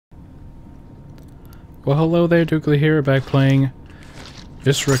Well, hello there, Dukely here, back playing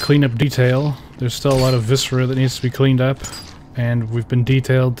Viscera Cleanup Detail. There's still a lot of Viscera that needs to be cleaned up, and we've been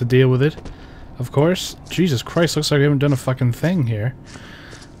detailed to deal with it, of course. Jesus Christ, looks like we haven't done a fucking thing here.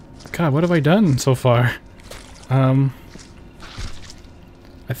 God, what have I done so far? I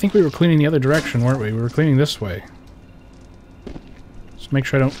think we were cleaning the other direction, weren't we? We were cleaning this way. Just make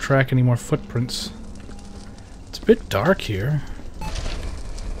sure I don't track any more footprints. It's a bit dark here.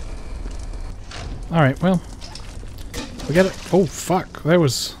 Alright, well, we got it. Oh, fuck. There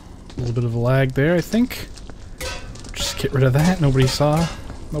was a little bit of a lag there, I think. Just get rid of that. Nobody saw.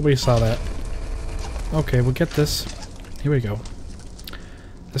 Nobody saw that. Okay, we'll get this. Here we go.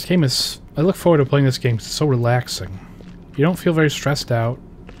 This game is... I look forward to playing this game. It's so relaxing. You don't feel very stressed out.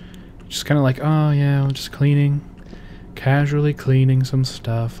 You're just kind of like, oh yeah, I'm just cleaning. Casually cleaning some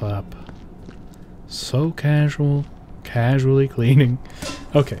stuff up. So casual. Casually cleaning.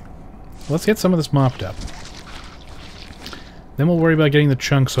 Okay. Let's get some of this mopped up. Then we'll worry about getting the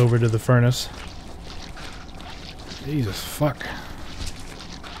chunks over to the furnace. Jesus, fuck.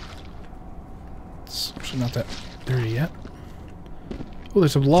 It's actually not that dirty yet. Oh,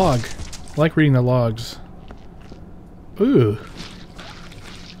 there's a log. I like reading the logs. Ooh.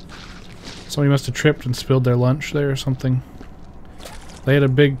 Somebody must have tripped and spilled their lunch there or something. They had a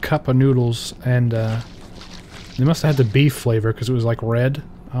big cup of noodles and they must have had the beef flavor because it was like red.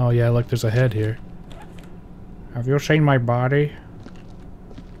 Oh yeah, look, there's a head here. Have you seen my body?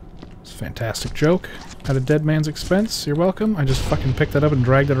 It's a fantastic joke. At a dead man's expense. You're welcome. I just fucking picked that up and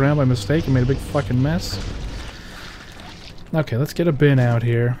dragged it around by mistake and made a big fucking mess. Okay, let's get a bin out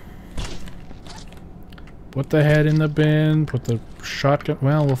here. Put the head in the bin. Put the shotgun...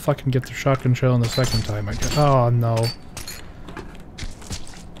 Well, we'll fucking get the shotgun shell in the second time, I guess. Oh, no.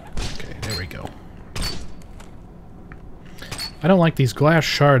 Okay, there we go. I don't like these glass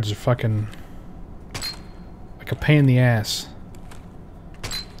shards are fucking... like a pain in the ass.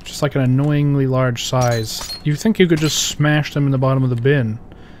 Just like an annoyingly large size. You think you could just smash them in the bottom of the bin.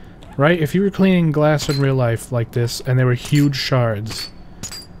 Right? If you were cleaning glass in real life like this, and they were huge shards,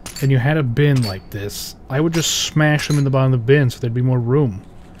 and you had a bin like this, I would just smash them in the bottom of the bin so there'd be more room.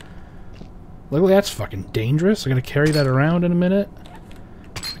 Look, that's fucking dangerous. I gotta carry that around in a minute.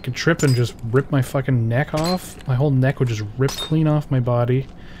 I could trip and just rip my fucking neck off. My whole neck would just rip clean off my body.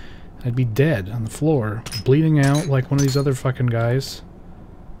 I'd be dead on the floor, bleeding out like one of these other fucking guys.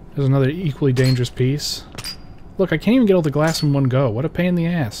 There's another equally dangerous piece. Look, I can't even get all the glass in one go. What a pain in the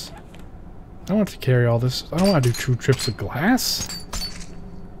ass. I don't want to carry all this. I don't want to do 2 trips of glass.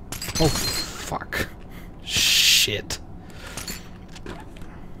 Oh, fuck. Shit.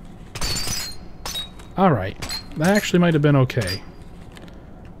 Alright. That actually might have been okay.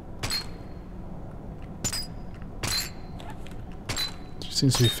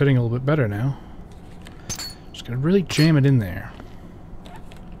 Seems to be fitting a little bit better now. Just gonna really jam it in there.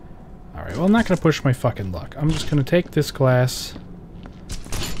 Alright, well, I'm not gonna push my fucking luck. I'm just gonna take this glass.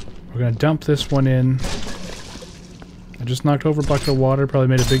 We're gonna dump this one in. I just knocked over a bucket of water, probably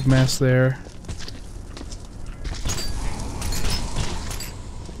made a big mess there.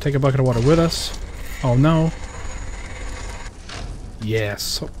 Take a bucket of water with us. Oh no.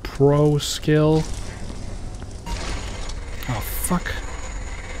 Yes, pro skill. Oh, fuck.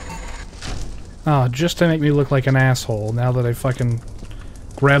 Oh, just to make me look like an asshole now that I fucking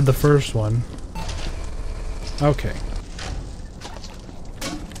grabbed the first one. Okay.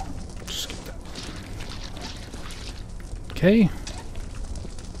 Just get that. Okay.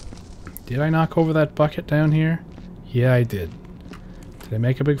 Did I knock over that bucket down here? Yeah, I did. Did I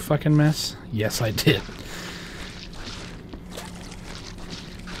make a big fucking mess? Yes, I did.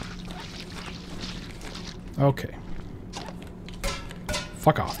 Okay.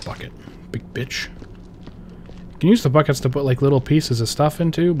 Fuck off, bucket. Big bitch. You can use the buckets to put like little pieces of stuff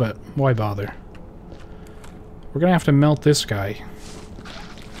into, but why bother? We're gonna have to melt this guy.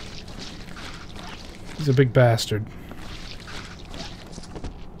 He's a big bastard.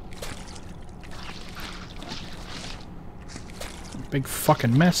 Big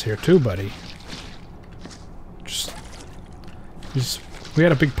fucking mess here too, buddy. Just we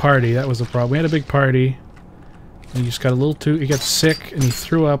had a big party, that was the problem. We had a big party. He just got a little too... He got sick, and he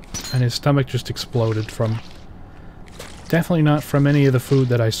threw up, and his stomach just exploded from... Definitely not from any of the food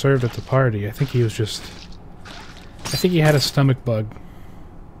that I served at the party. I think he was just... I think he had a stomach bug.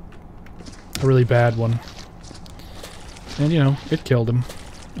 A really bad one. And, you know, it killed him.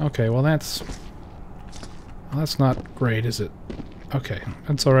 Okay, well that's... Well, that's not great, is it? Okay,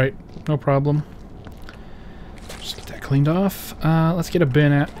 that's alright. No problem. Just get that cleaned off. Let's get a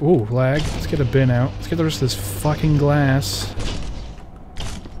bin out. Ooh, lag. Let's get a bin out. Let's get the rest of this fucking glass.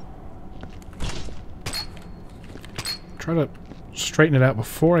 try to straighten it out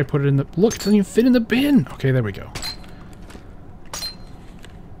before I put it in the... Look, it doesn't even fit in the bin! Okay, there we go.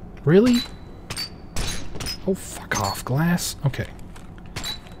 Really? Oh, fuck off, glass. Okay.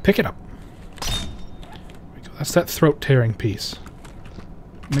 Pick it up. There we go. That's that throat-tearing piece.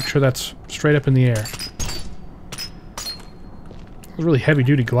 Make sure that's straight up in the air. It was really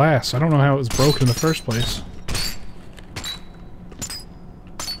heavy-duty glass. I don't know how it was broken in the first place.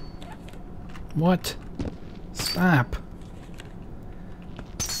 What? Stop.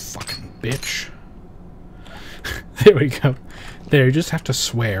 Fucking bitch. There we go. There, you just have to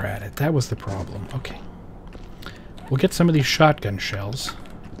swear at it. That was the problem. Okay. We'll get some of these shotgun shells.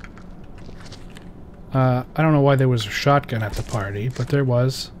 I don't know why there was a shotgun at the party, but there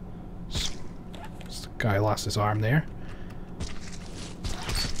was. This guy lost his arm there.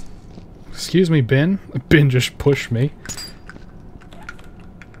 Excuse me, bin. The bin just pushed me.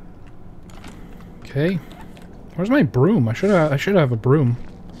 Okay. Where's my broom? I should have a broom.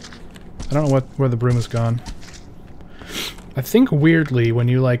 I don't know where the broom has gone. I think weirdly when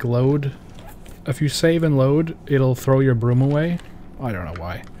you like load, if you save and load, it'll throw your broom away. I don't know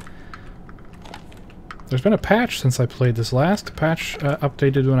why. There's been a patch since I played this last. Patch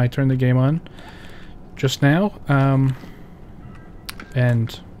updated when I turned the game on just now.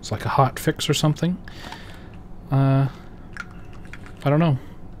 And it's like a hot fix or something. I don't know.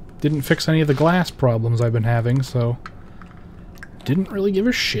 Didn't fix any of the glass problems I've been having, so didn't really give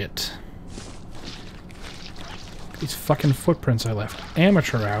a shit. These fucking footprints I left.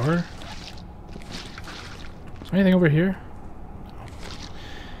 Amateur hour. Is there anything over here?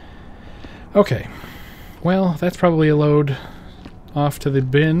 Okay. Well, that's probably a load off to the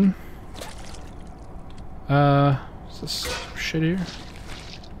bin. Is this shit here?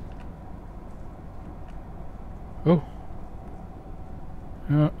 Oh.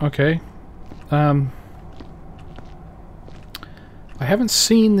 Okay. I haven't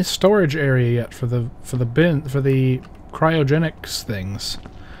seen the storage area yet for the bin for the cryogenics things.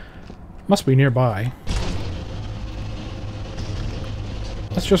 Must be nearby.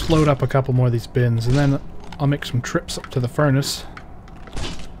 Let's just load up a couple more of these bins, and then I'll make some trips up to the furnace.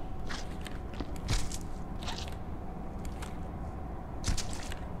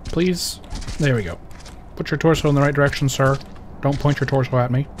 Please. There we go. Put your torso in the right direction, sir. Don't point your torso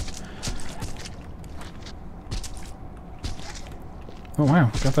at me. Oh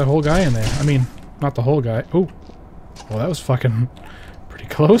wow, got that whole guy in there. I mean, not the whole guy. Ooh. Well, that was fucking pretty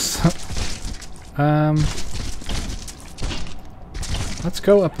close. Let's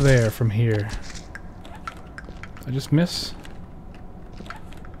go up there from here. Did I just miss?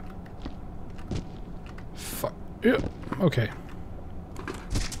 Fuck. Yeah. Okay.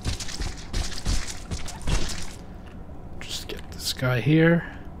 Just get this guy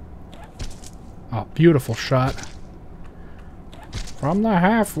here. Oh, beautiful shot. From the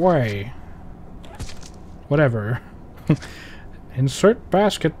halfway. Whatever. Insert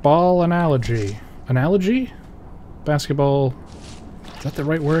basketball analogy. Analogy? Basketball... Is that the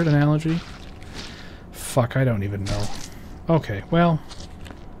right word, analogy? Fuck, I don't even know. Okay, well...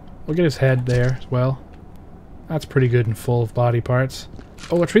 We'll get his head there as well. That's pretty good and full of body parts.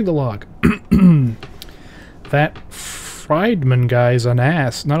 Oh, let's read the log. That Friedman guy's an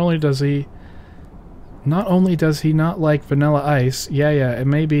ass. Not only does he not like vanilla ice, yeah, it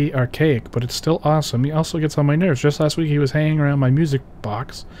may be archaic, but it's still awesome. He also gets on my nerves. Just last week he was hanging around my music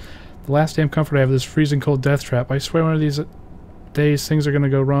box. The last damn comfort I have is this freezing cold death trap. I swear one of these days things are gonna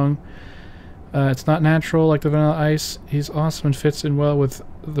go wrong. It's not natural like the vanilla ice. He's awesome and fits in well with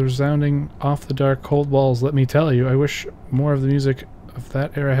the resounding off the dark cold walls, let me tell you. I wish more of the music of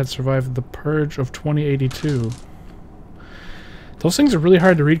that era had survived the purge of 2082. Those things are really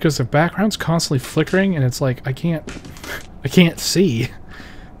hard to read because the background's constantly flickering, and it's like I can't see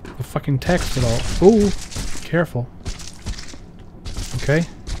the fucking text at all. Ooh, careful. Okay.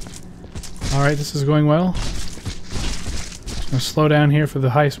 All right, this is going well. I'm gonna slow down here for the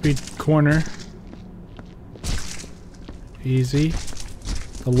high-speed corner. Easy.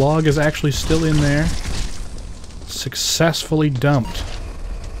 The log is actually still in there. Successfully dumped.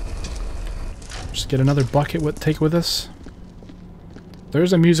 Just get another bucket take with us.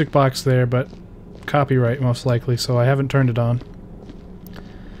 There's a music box there, but copyright most likely, so I haven't turned it on.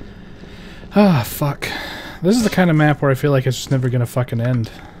 Ah, fuck. This is the kind of map where I feel like it's just never gonna fucking end.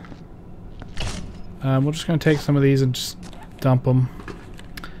 We're just gonna take some of these and just dump them.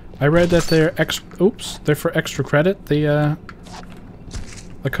 I read that they're they're for extra credit, the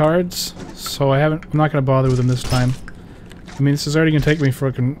cards, so I'm not gonna bother with them this time. I mean, this is already gonna take me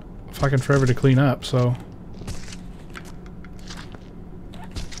fucking forever to clean up, so...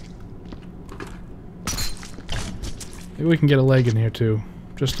 Maybe we can get a leg in here too.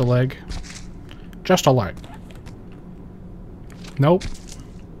 Just a leg. Just a leg. Nope.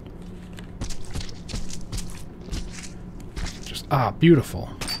 Just,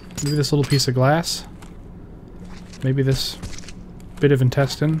 beautiful. Maybe this little piece of glass. Maybe this bit of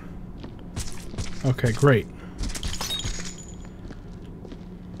intestine. Okay, great.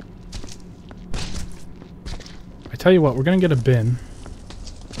 I tell you what, we're gonna get a bin.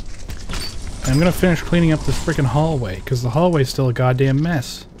 And I'm gonna finish cleaning up this freaking hallway, because the hallway's still a goddamn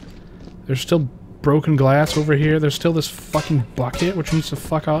mess. There's still broken glass over here. There's still this fucking bucket, which needs to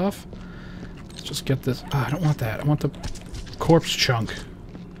fuck off. Let's just get this. I don't want that. I want the corpse chunk.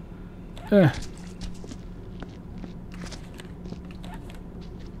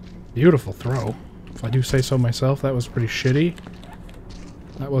 Beautiful throw. If I do say so myself, that was pretty shitty.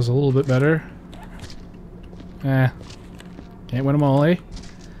 That was a little bit better. Can't win them all, eh?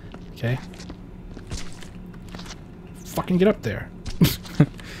 Okay. Fucking get up there.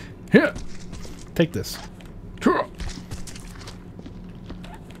 Here! Take this. Bleh.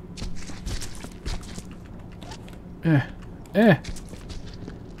 Bleh.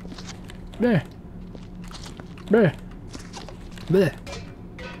 Bleh. Bleh.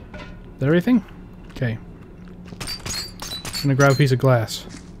 Is that everything? Okay. I'm gonna grab a piece of glass.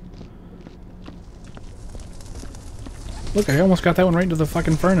 Look, I almost got that one right into the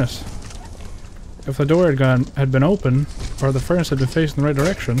fucking furnace. If the door had been open, or the furnace had been facing the right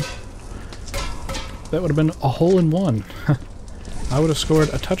direction, that would have been a hole in one. I would have scored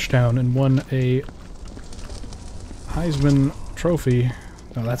a touchdown and won a Heisman Trophy.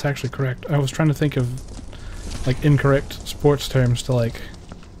 No, that's actually correct. I was trying to think of, like, incorrect sports terms to, like,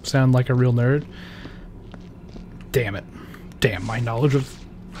 sound like a real nerd. Damn it. Damn my knowledge of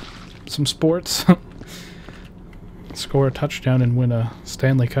some sports. Score a touchdown and win a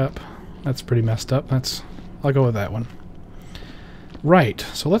Stanley Cup. That's pretty messed up. I'll go with that one. Right,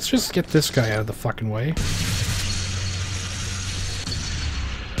 so let's just get this guy out of the fucking way.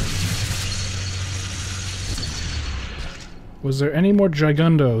 Was there any more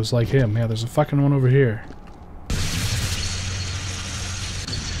gigundos like him? Yeah, there's a fucking one over here.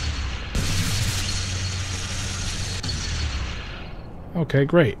 Okay,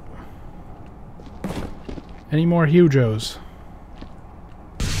 great. Any more hugos?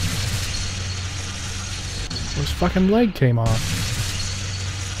 His fucking leg came off.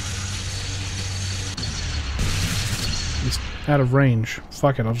 He's out of range.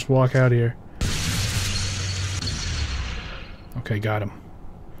 Fuck it, I'll just walk out here. Okay, got him.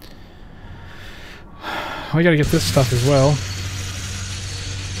 We gotta get this stuff as well.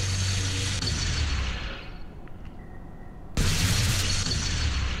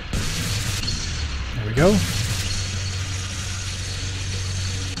 There we go.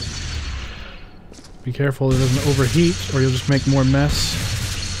 Be careful it doesn't overheat, or you'll just make more mess.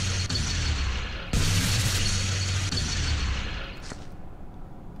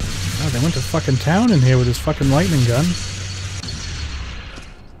 Oh, they went to fucking town in here with this fucking lightning gun.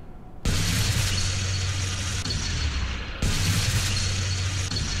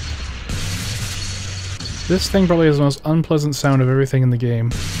 This thing probably has the most unpleasant sound of everything in the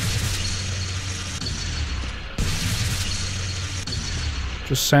game.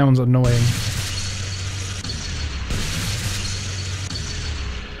 Just sounds annoying.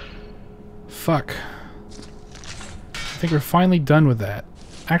 Fuck. I think we're finally done with that.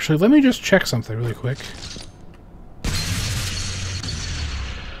 Actually, let me just check something really quick.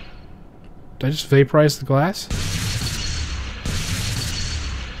 Did I just vaporize the glass?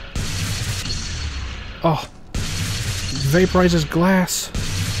 Oh. It vaporizes glass.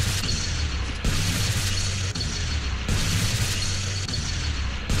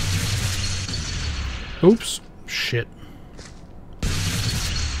 Oops. Shit.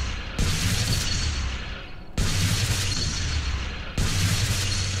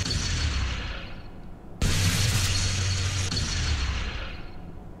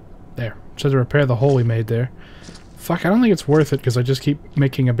 There. It says to repair the hole we made there. Fuck, I don't think it's worth it because I just keep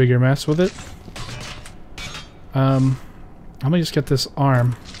making a bigger mess with it. Let me just get this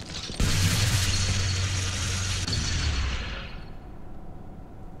arm.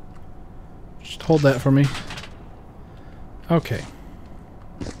 Just hold that for me. Okay.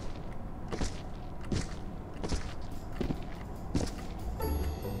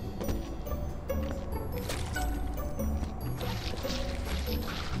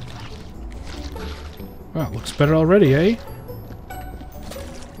 Well, it looks better already, eh?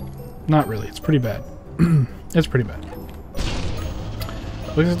 Not really. It's pretty bad. It's pretty bad.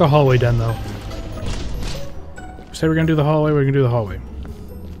 Look at the hallway done, though. We say we're gonna do the hallway, we're gonna do the hallway.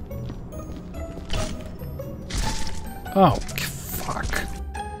 Oh, fuck.